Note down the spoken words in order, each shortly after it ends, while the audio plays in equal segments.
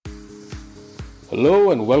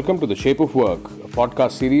Hello and welcome to The Shape of Work, a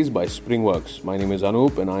podcast series by Springworks. My name is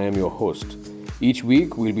Anup and I am your host. Each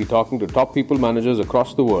week we'll be talking to top people managers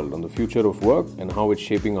across the world on the future of work and how it's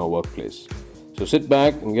shaping our workplace. So sit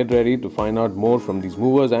back and get ready to find out more from these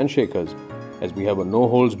movers and shakers as we have a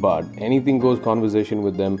no-holds-barred, anything-goes conversation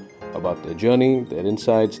with them about their journey, their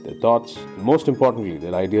insights, their thoughts, and most importantly,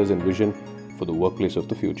 their ideas and vision for the workplace of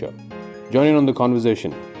the future. Join in on the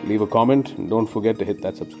conversation, leave a comment, and don't forget to hit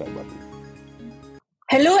that subscribe button.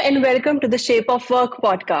 Hello and welcome to the Shape of Work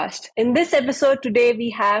podcast. In this episode today, we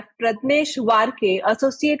have Pradnesh Warke,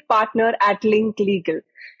 Associate Partner at Link Legal.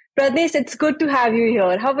 Pradnesh, it's good to have you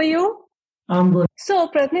here. How are you? I'm good. So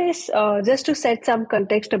Pradnesh, just to set some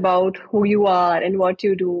context about who you are and what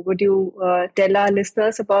you do, would you tell our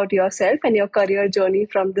listeners about yourself and your career journey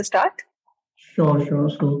from the start? Sure.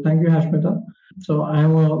 So thank you, Hashmita. So I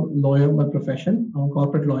am a lawyer by profession. I'm a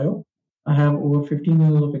corporate lawyer. I have over 15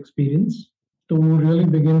 years of experience. To really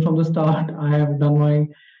begin from the start, I have done my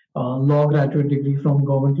law graduate degree from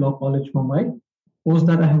Government Law College, Mumbai. Post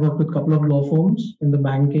that, I have worked with a couple of law firms in the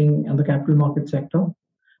banking and the capital market sector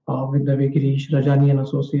with the Girish, Rajani and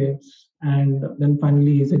Associates, and then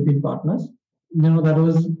finally AZB Partners. That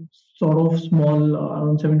was sort of small,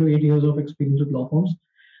 around 7 to 8 years of experience with law firms.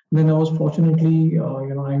 Then I was fortunately,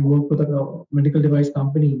 I worked with a medical device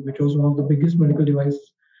company, which was one of the biggest medical device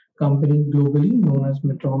company globally, known as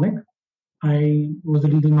Medtronic. I was the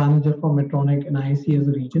legal manager for Medtronic and IC as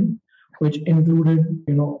a region, which included,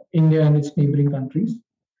 India and its neighboring countries,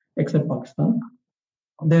 except Pakistan.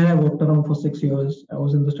 There I worked around for 6 years. I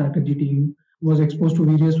was in the strategy team, was exposed to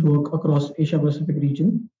various work across Asia Pacific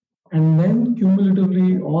region. And then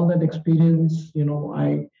cumulatively, all that experience,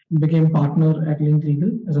 I became partner at Link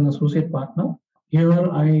Legal as an associate partner.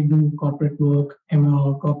 Here I do corporate work,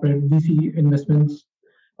 corporate VC investments,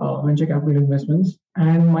 venture capital investments,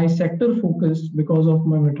 and my sector focus, because of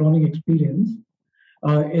my Medtronic experience,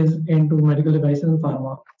 is into medical devices and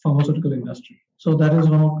pharmaceutical industry. So that is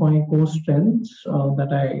one of my core strengths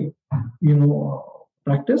that I,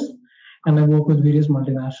 practice, and I work with various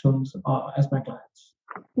multinationals as my clients.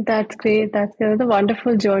 That's great. That's a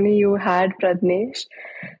wonderful journey you had, Pradnesh.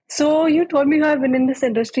 So you told me you have been in this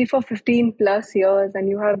industry for 15 plus years and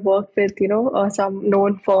you have worked with, some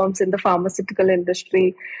known firms in the pharmaceutical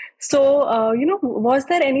industry. So, was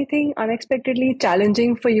there anything unexpectedly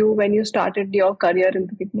challenging for you when you started your career in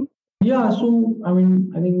the beginning? Yeah, so, I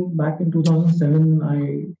think back in 2007,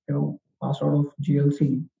 I, passed out of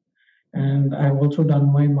GLC, and I've also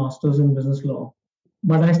done my master's in business law.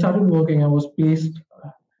 But I started working, I was placed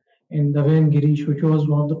in the Girish, which was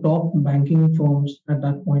one of the top banking firms at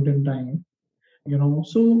that point in time.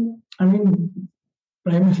 So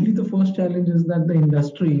primarily the first challenge is that the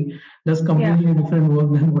industry does completely different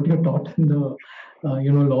work than what you're taught in the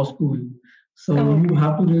law school. So you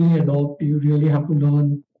have to really adopt. You really have to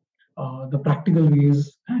learn the practical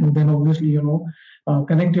ways, and then obviously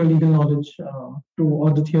connect your legal knowledge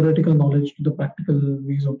or the theoretical knowledge to the practical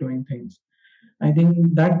ways of doing things. I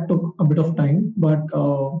think that took a bit of time, but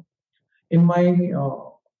in my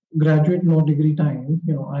graduate law degree time,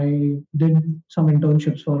 I did some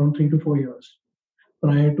internships for around 3 to 4 years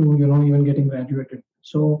prior to, even getting graduated.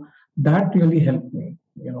 So that really helped me,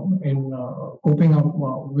 in coping up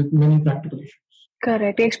with many practical issues.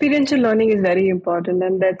 Correct. Experiential learning is very important,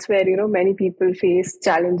 and that's where, many people face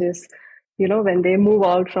challenges, when they move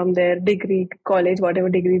out from their degree, college, whatever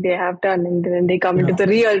degree they have done, and then they come into the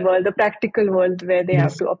real world, the practical world where they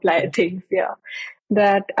have to apply things. Yeah.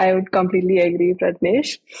 That I would completely agree,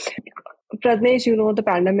 Pradnesh. Pradnesh, the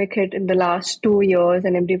pandemic hit in the last 2 years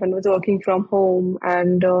and everyone was working from home,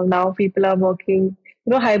 and now people are working,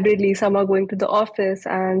 hybridly. Some are going to the office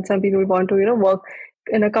and some people want to, work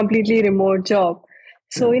in a completely remote job.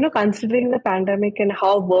 So, considering the pandemic and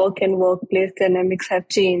how work and workplace dynamics have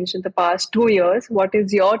changed in the past 2 years, what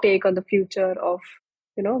is your take on the future of,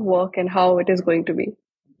 work and how it is going to be?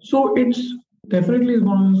 So it's definitely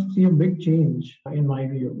going to see a big change in my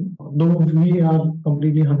view. Though we are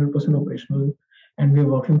completely 100% operational and we are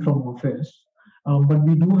working from office, but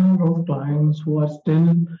we do have a lot of clients who are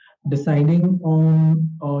still deciding on,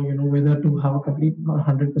 whether to have a complete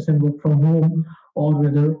 100% work from home or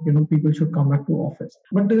whether, people should come back to office.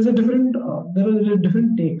 But there are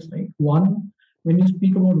different takes. Like one, when you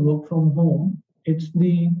speak about work from home, it's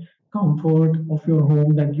the comfort of your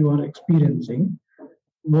home that you are experiencing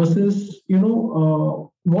versus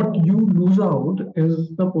what you lose out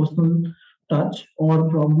is the personal touch or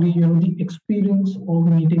probably the experience of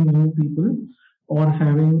meeting new people or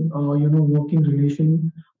having working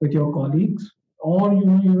relation with your colleagues or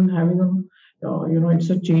even having a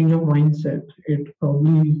it's a change of mindset. It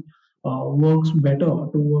probably works better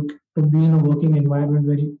to be in a working environment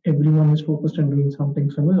where everyone is focused on doing something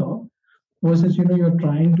similar versus you're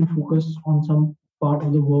trying to focus on some part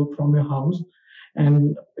of the work from your house,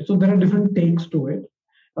 and so there are different takes to it.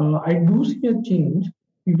 I do see a change.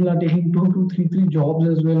 People are taking three jobs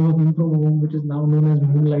as well, working from home, which is now known as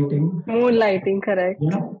moonlighting. Moonlighting, correct.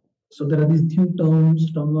 Yeah. So there are these new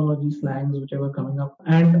terms, terminology, slangs, whichever coming up,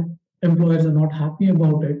 and employers are not happy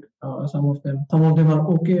about it. Some of them are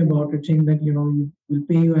okay about it, saying that you will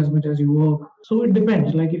pay you as much as you work. So it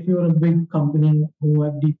depends. Like if you're a big company who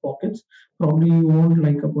have deep pockets, probably you won't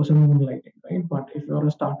like a person moonlighting, right? But if you're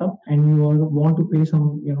a startup and want to pay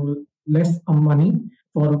some less money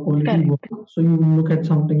for a quality work, so you look at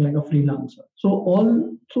something like a freelancer. So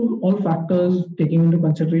all factors taking into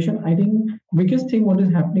consideration, I think biggest thing what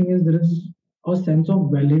is happening is there is a sense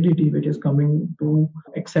of validity which is coming to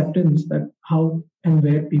acceptance that how and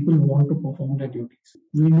where people want to perform their duties.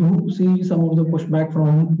 We do see some of the pushback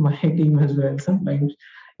from my team as well. Sometimes,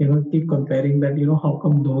 keep comparing that, how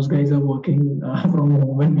come those guys are working from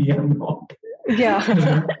home and we are not. Yeah.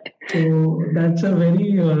 So that's a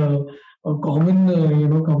very a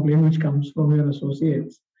common, complaint which comes from your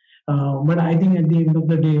associates. But I think at the end of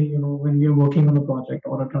the day, when we are working on a project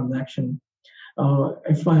or a transaction,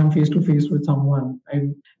 if I am face to face with someone,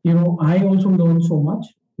 I also learn so much,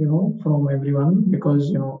 from everyone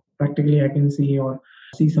because, practically I can see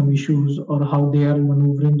some issues or how they are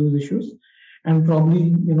maneuvering those issues, and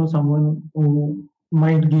probably, someone who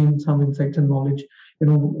might gain some insights and knowledge,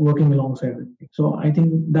 working alongside with me. So I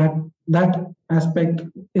think that aspect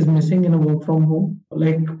is missing in a work from home.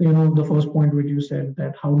 Like, the first point which you said,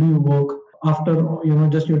 that how do you work after,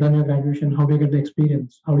 just you've done your graduation, how do you get the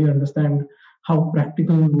experience? How do you understand how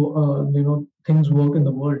practical, things work in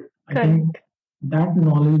the world? I think that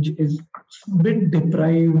knowledge is a bit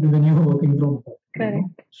deprived when you're working from home. Correct.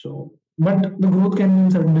 So, but the growth can be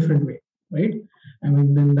in certain different way, right? I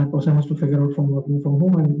mean, then that person has to figure out from working from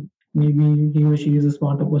home, and maybe he or she is a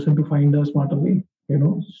smarter person to find a smarter way,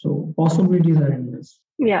 So possibilities are endless.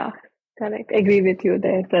 Yeah, correct. Agree with you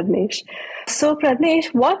there, Pradnesh. So,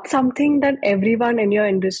 Pradnesh, what's something that everyone in your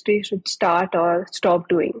industry should start or stop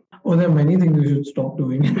doing? Oh, there are many things you should stop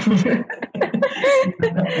doing.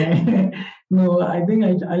 No, I think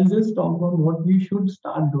I'll just talk about what we should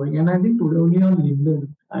start doing. And I think today only on LinkedIn,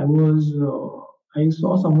 I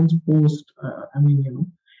saw someone's post,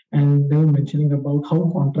 and they were mentioning about how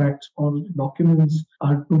contracts or documents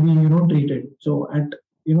are to be, treated. So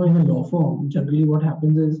in a law firm, generally what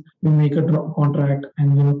happens is you make a contract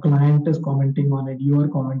and, client is commenting on it, you are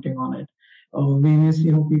commenting on it. Various,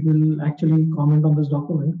 people actually comment on this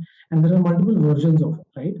document, and there are multiple versions of it,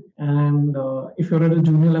 right? And if you're at a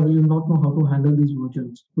junior level, you not know how to handle these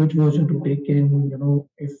versions, which version to take in,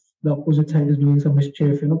 if the opposite side is doing some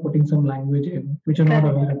mischief, putting some language in, which you're not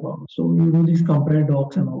aware about. So you do these compare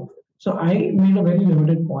docs and all. So I made a very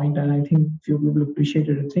limited point, and I think few people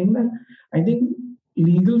appreciated it, saying that I think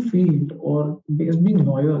legal field or as being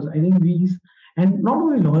lawyers, I think these, and not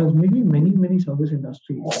only lawyers, maybe many service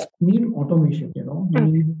industries need automation,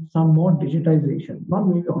 need some more digitization. Not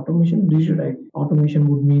maybe automation, digitization. Automation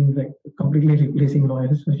would mean like completely replacing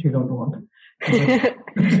lawyers, which you don't want.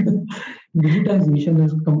 Digitization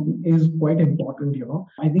is quite important,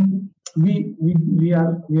 I think we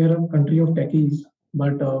are a country of techies,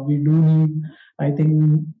 but we do need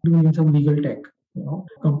some legal tech. A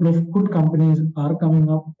couple of good companies are coming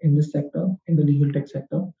up in this sector, in the legal tech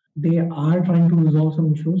sector. They are trying to resolve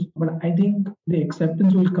some issues, but I think the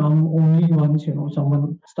acceptance will come only once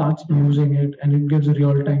someone starts using it and it gives a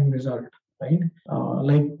real-time result, right?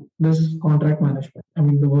 Like this contract management. I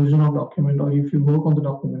mean, the version of document, or if you work on the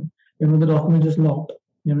document, the document is locked.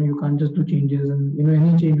 You can't just do changes, and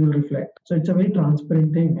any change will reflect. So it's a very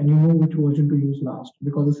transparent thing, and you know which version to use last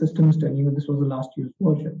because the system is telling you this was the last used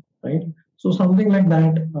version, right? So something like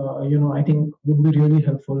that, I think would be really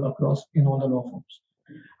helpful across in all the law firms.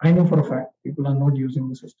 I know for a fact people are not using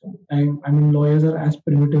the system. I mean, lawyers are as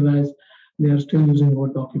primitive as they are still using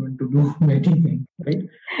Word document to do many things, right?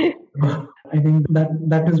 I think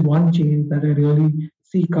that is one change that I really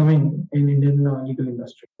see coming in Indian legal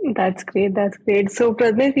industry. That's great. That's great. So,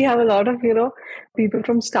 Pradnesh, we have a lot of, people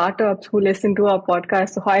from startups who listen to our podcast.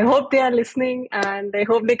 So I hope they are listening, and I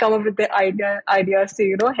hope they come up with their ideas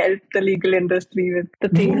to, help the legal industry with the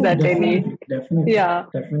things that they need. Definitely. Yeah.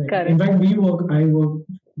 Definitely. Correct. In fact, I work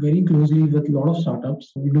very closely with a lot of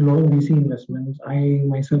startups. We do a lot of VC investments. I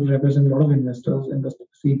myself represent a lot of investors in the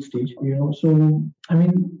seed stage, So, I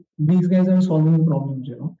mean, these guys are solving problems,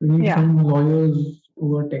 We need some lawyers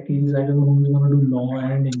who are techies. I don't know who's going to do law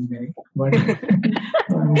and engineering, but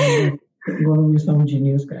going to be some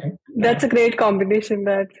genius guy. That's a great combination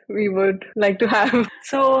that we would like to have.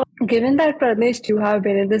 So, given that, Pradnesh, you have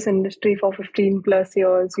been in this industry for 15 plus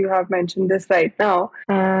years, you have mentioned this right now.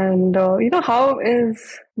 And, how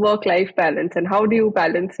is work-life balance and how do you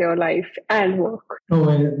balance your life and work? Oh,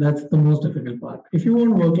 that's the most difficult part. If you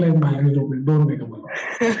want work-life balance, don't become a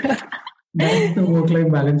lawyer. That's the work-life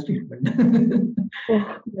balance treatment.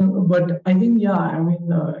 But I think,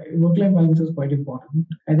 work-life balance is quite important.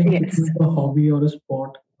 I think Yes. a hobby or a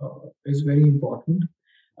sport is very important.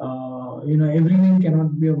 Everything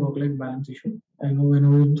cannot be a work-life balance issue. I know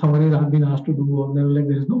when somebody has been asked to do work, they're like,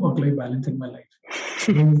 there is no work-life balance in my life.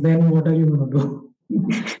 Means then what are you going to do?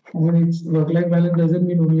 It's work-life balance doesn't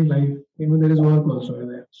mean only life. There is work also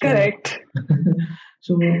there. So, Correct.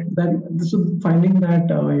 so finding that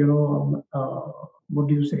what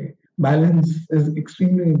do you say, balance is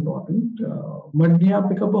extremely important. But yeah,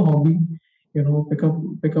 pick up a hobby. Pick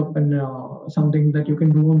up and something that you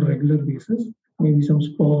can do on a regular basis. Maybe some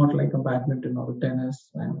sport like a badminton or tennis.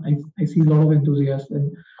 And I see a lot of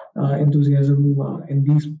enthusiasm in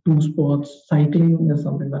these two sports. Cycling is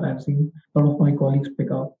something that I've seen a lot of my colleagues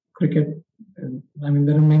pick up. Cricket. There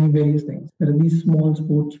are many various things. There are these small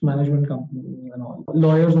sports management companies and all.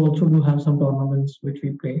 Lawyers also do have some tournaments which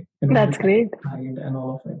we play. That's great. And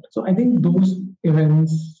all of it. So I think those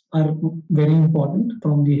events are very important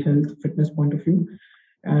from the health fitness point of view.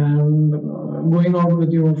 And going out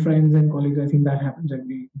with your friends and colleagues, I think that happens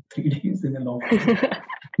every 3 days in a law firm.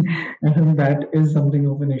 And that is something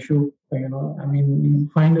of an issue. You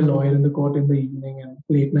find a lawyer in the court in the evening and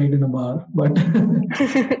late night in a bar, but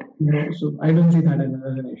so I don't see that as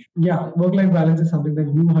an issue. Yeah, work-life balance is something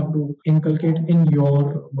that you have to inculcate in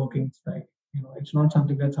your working style. It's not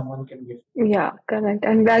something that someone can give. Yeah, correct.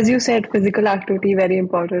 And as you said, physical activity, very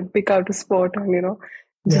important. Pick out a sport and,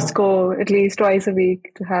 just go at least twice a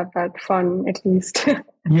week to have that fun at least.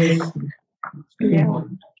 Yes.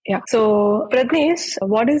 Important. Yeah. So, Pradnesh,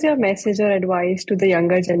 what is your message or advice to the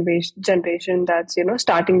younger generation that's,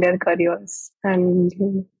 starting their careers and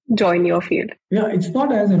join your field? Yeah, it's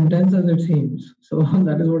not as intense as it seems. So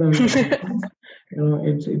that is what I was saying.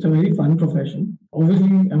 It's a very fun profession. Obviously,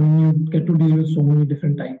 you get to deal with so many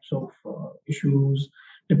different types of issues,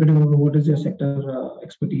 depending on what is your sector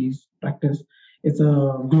expertise, practice. It's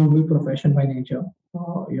a global profession by nature.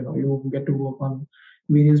 You get to work on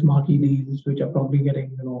various marquee deals, which are probably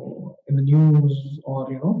getting, in the news, or,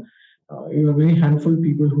 you have very handful of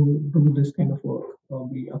people who do this kind of work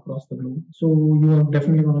probably across the globe. So you are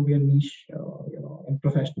definitely going to be a niche, and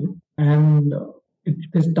professional. And it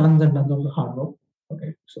is tons and tons of hard work.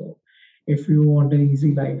 Okay. So if you want an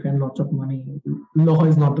easy life and lots of money, law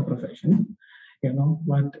is not the profession,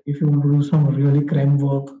 but if you want to do some really creme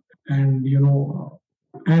work and,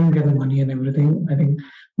 and get the money and everything, I think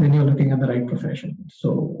then you're looking at the right profession.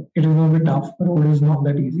 So it is going to be tough. The road is not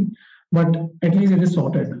that easy, but at least it is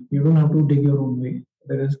sorted. You don't have to dig your own way.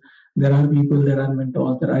 There are people, there are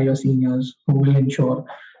mentors, there are your seniors who will ensure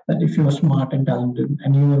that if you are smart and talented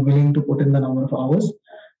and you are willing to put in the number of hours,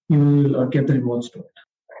 you will get the rewards to it.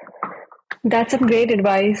 That's some great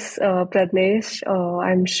advice, Pradnesh.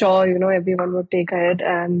 I'm sure, everyone would take ahead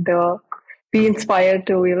and be inspired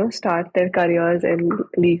to, start their careers in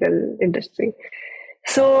legal industry.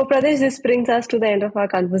 So, Pradnesh, this brings us to the end of our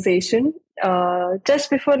conversation. Just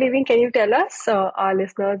before leaving, can you tell us, our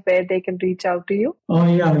listeners, where they can reach out to you?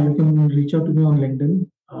 Yeah, you can reach out to me on LinkedIn.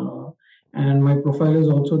 And my profile is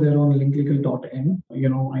also there on linklegal.in.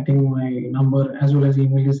 I think my number as well as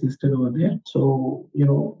email is listed over there. So,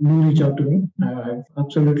 do reach out to me.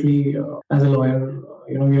 Absolutely, as a lawyer,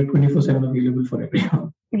 we are 24/7 available for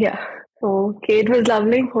everyone. Yeah. Okay. It was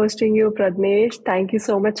lovely hosting you, Pradnesh. Thank you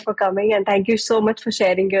so much for coming and thank you so much for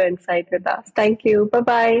sharing your insight with us. Thank you.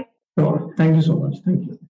 Bye-bye. Sure. Thank you so much. Thank you.